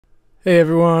Hey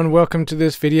everyone, welcome to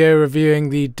this video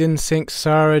reviewing the DINSYNC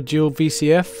Sara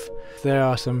Vcf. There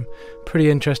are some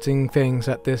pretty interesting things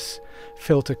that this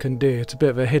filter can do. It's a bit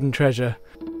of a hidden treasure.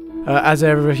 As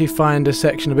ever, if you find a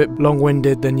section a bit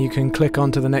long-winded, then you can click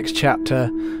on to the next chapter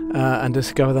and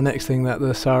discover the next thing that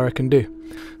the Sara can do.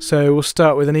 So we'll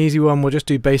start with an easy one. We'll just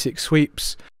do basic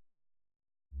sweeps.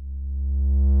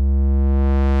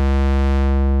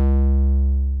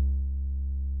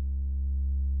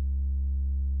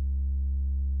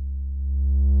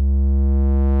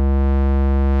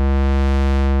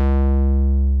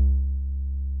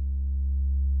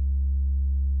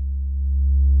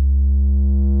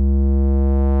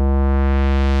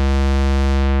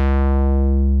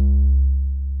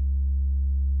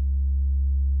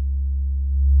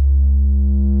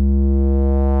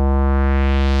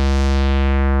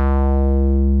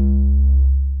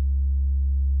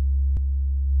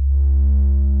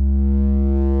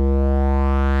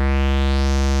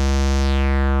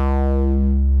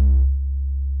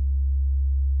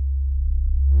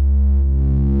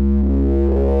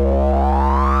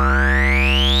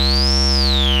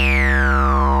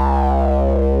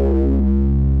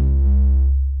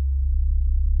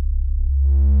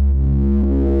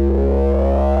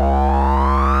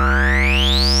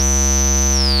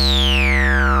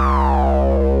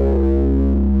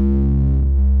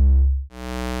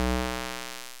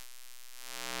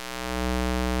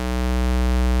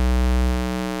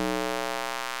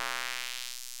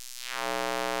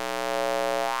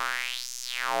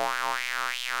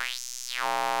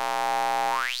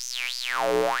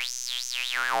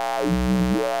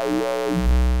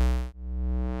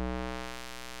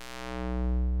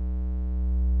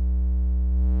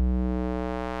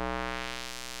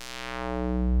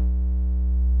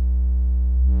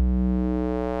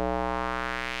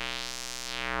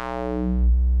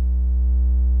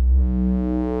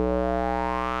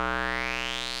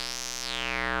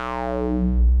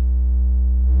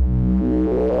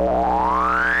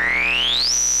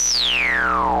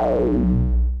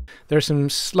 There are some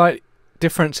slight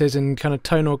differences in kind of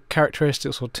tonal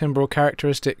characteristics or timbral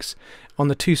characteristics on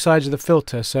the two sides of the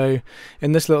filter. So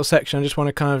in this little section I just want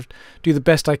to kind of do the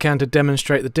best I can to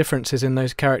demonstrate the differences in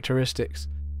those characteristics.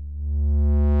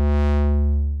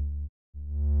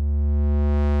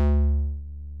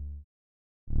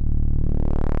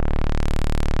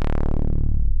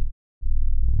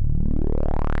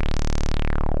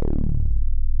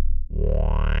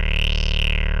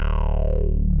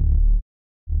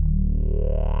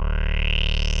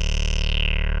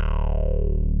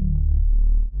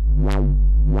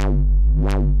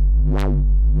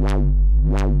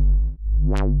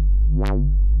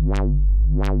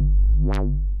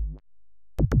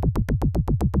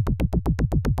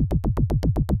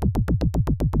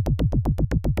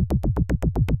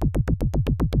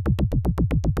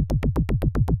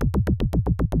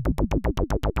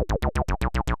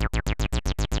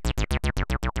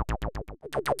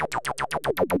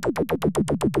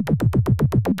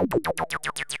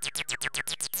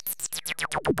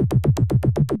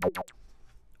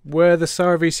 Where the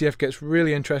Sara Vcf gets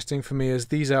really interesting for me is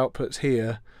these outputs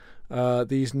here,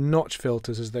 these notch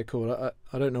filters as they're called.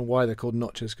 I don't know why they're called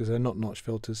notches because they're not notch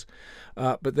filters,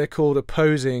 but they're called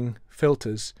opposing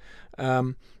filters.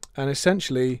 And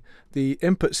essentially the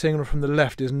input signal from the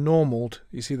left is normaled.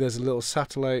 You see there's a little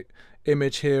satellite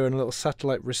image here and a little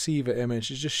satellite receiver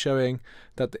image. It's just showing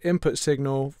that the input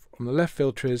signal from the left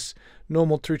filter is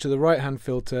normaled through to the right hand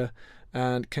filter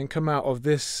and can come out of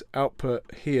this output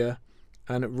here,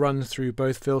 and it runs through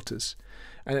both filters,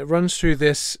 and it runs through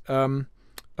this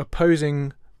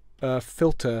opposing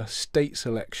filter state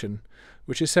selection,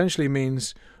 which essentially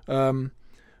means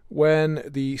when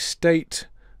the state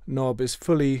knob is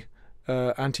fully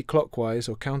anti-clockwise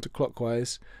or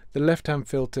counterclockwise, the left hand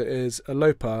filter is a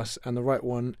low pass and the right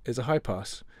one is a high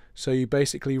pass. So you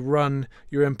basically run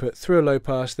your input through a low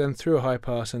pass, then through a high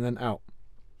pass, and then out.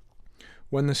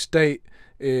 When the state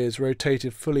is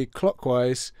rotated fully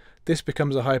clockwise, this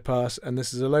becomes a high pass and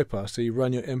this is a low pass. So you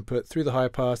run your input through the high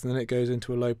pass and then it goes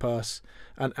into a low pass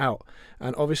and out.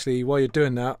 And obviously while you're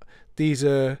doing that, these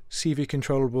are CV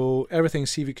controllable,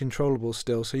 everything's CV controllable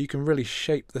still, so you can really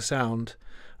shape the sound,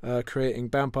 creating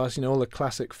bandpass, all the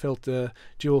classic filter,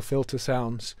 dual filter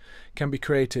sounds can be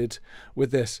created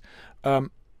with this.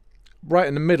 Right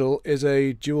in the middle is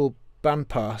a dual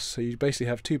bandpass, so you basically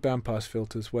have two bandpass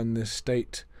filters when this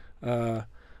state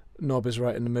knob is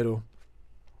right in the middle.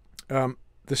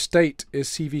 The state is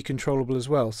CV controllable as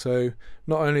well, so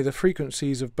not only the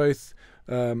frequencies of both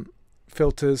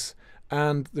filters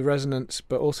and the resonance,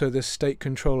 but also this state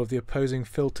control of the opposing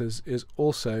filters is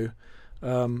also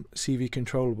CV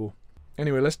controllable.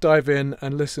 Anyway, let's dive in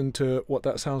and listen to what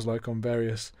that sounds like on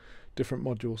various different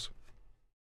modules.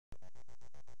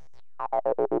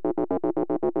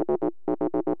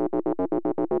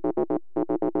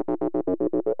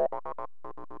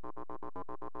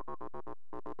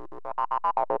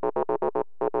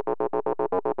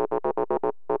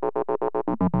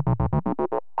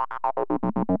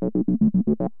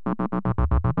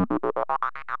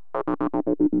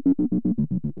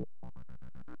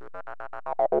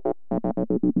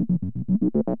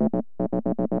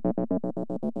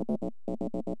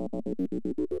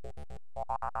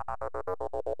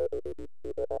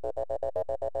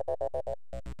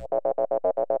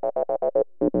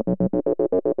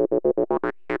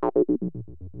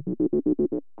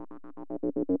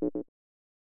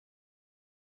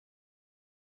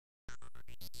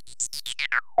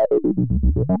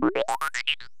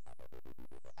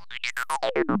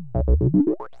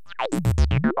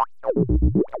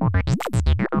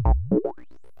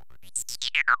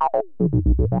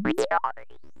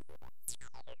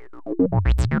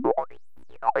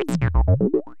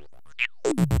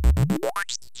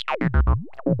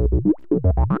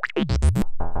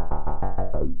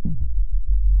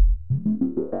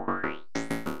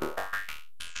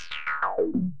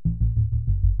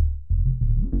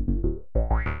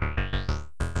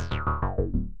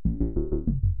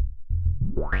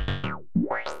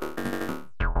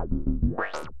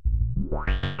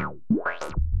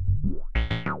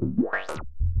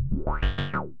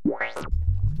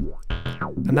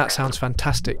 And that sounds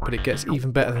fantastic, but it gets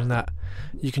even better than that.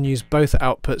 You can use both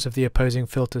outputs of the opposing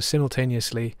filters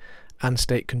simultaneously and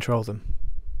state control them.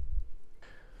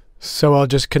 So I'll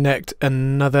just connect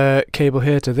another cable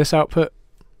here to this output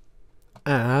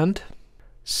and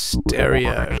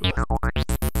stereo.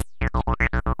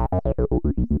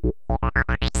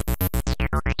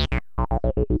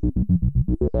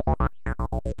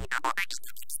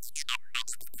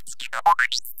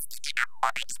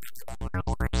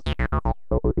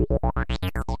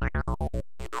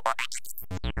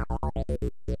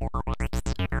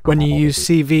 When you use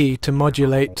CV to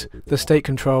modulate the state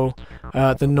control,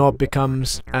 the knob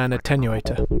becomes an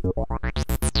attenuator.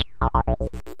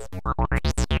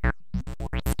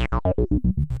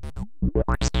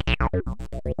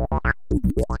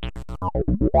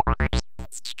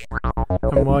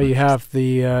 And while you have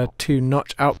the two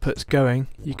notch outputs going,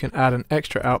 you can add an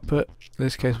extra output. In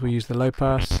this case we'll use the low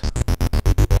pass.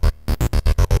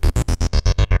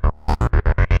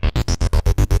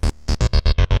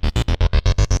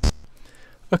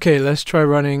 Okay, let's try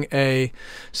running a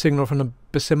signal from the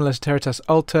Basimilus Teritas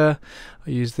Alta. I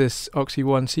use this Oxy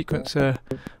 1 sequencer.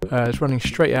 It's running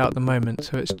straight out at the moment,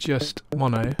 so it's just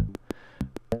mono.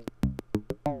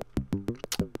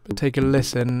 But take a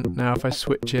listen now if I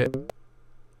switch it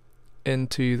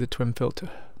into the twin filter.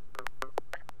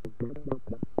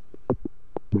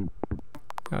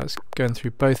 Now it's going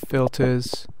through both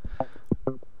filters.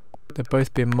 They're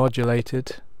both being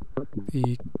modulated.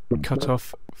 The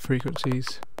cutoff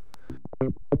frequencies,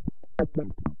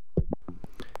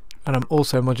 and I'm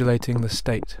also modulating the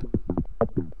state.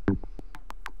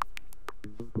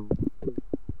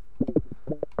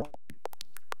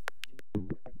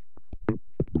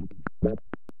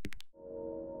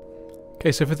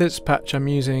 Okay, so for this patch I'm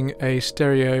using a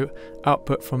stereo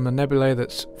output from the nebulae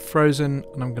that's frozen,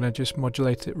 and I'm going to just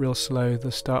modulate it real slow,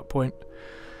 the start point.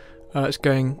 It's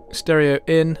going stereo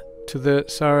in to the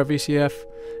Sara Vcf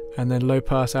and then low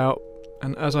pass out,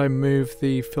 and as I move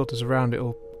the filters around, it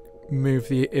will move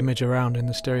the image around in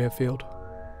the stereo field.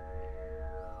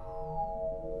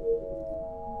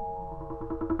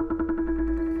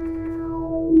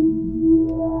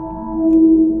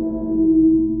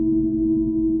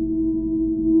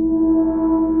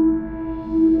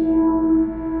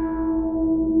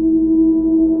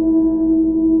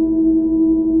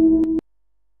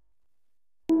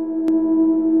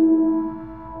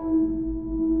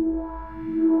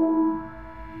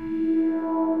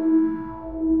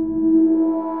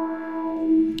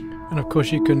 And of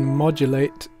course you can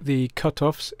modulate the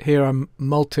cutoffs. Here I'm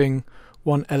multing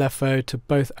one LFO to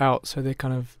both out, so they're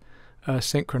kind of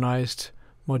synchronized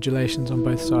modulations on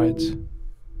both sides.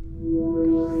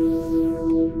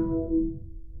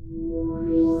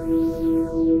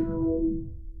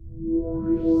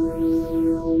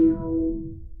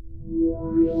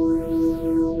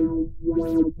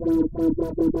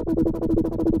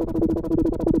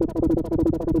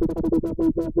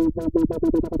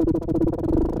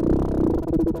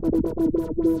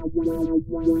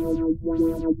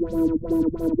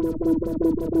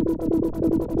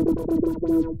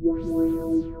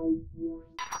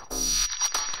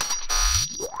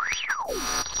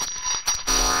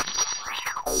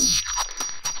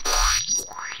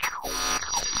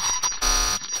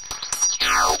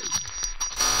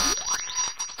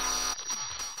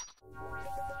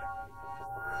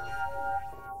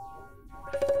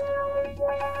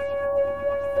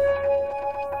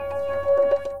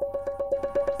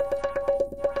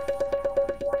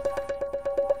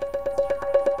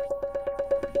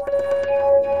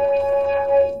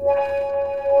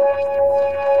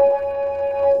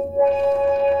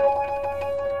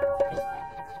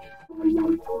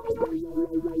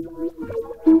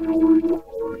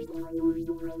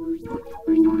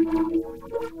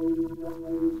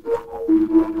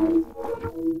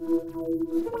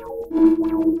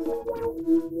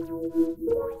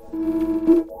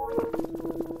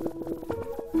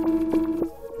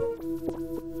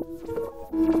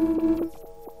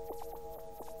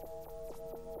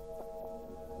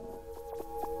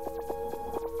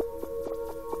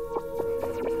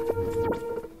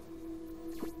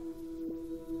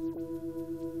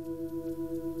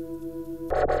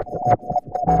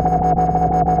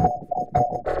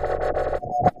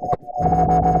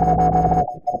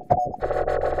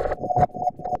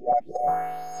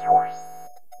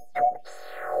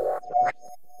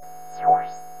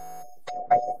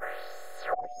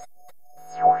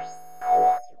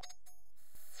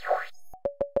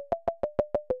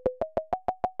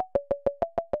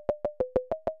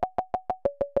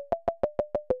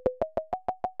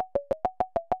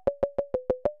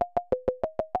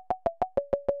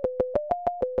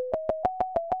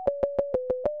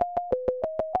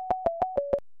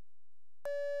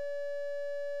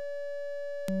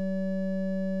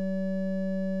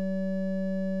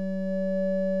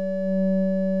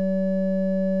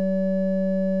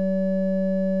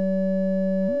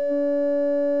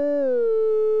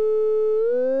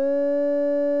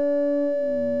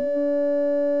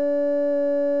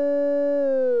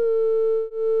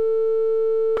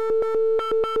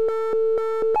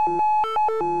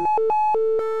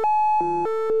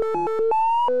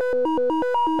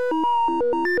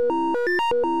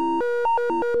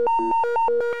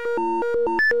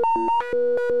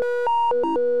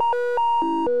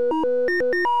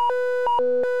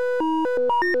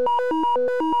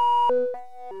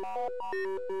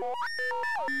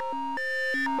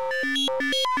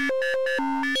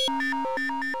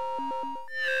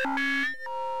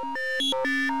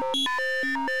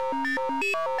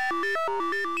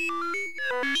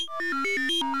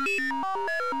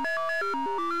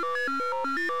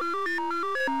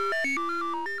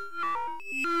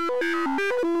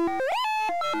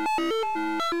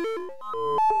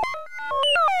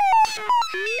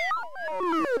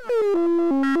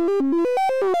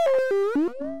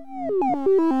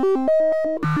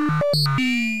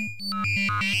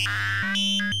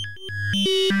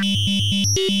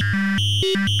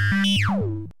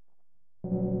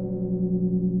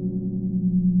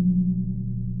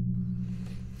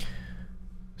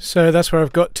 So that's where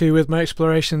I've got to with my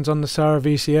explorations on the Sara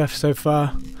Vcf so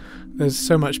far. There's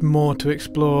so much more to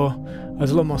explore.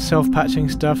 There's a lot more self-patching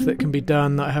stuff that can be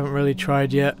done that I haven't really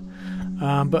tried yet.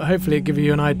 But hopefully it gives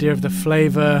you an idea of the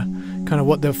flavour, kind of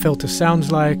what the filter sounds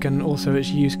like, and also its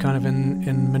use kind of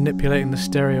in manipulating the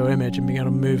stereo image and being able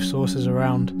to move sources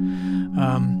around.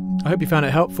 I hope you found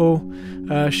it helpful.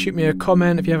 Shoot me a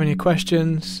comment if you have any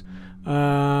questions.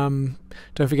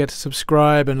 Don't forget to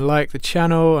subscribe and like the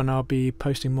channel, and I'll be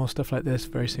posting more stuff like this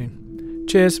very soon.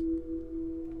 Cheers!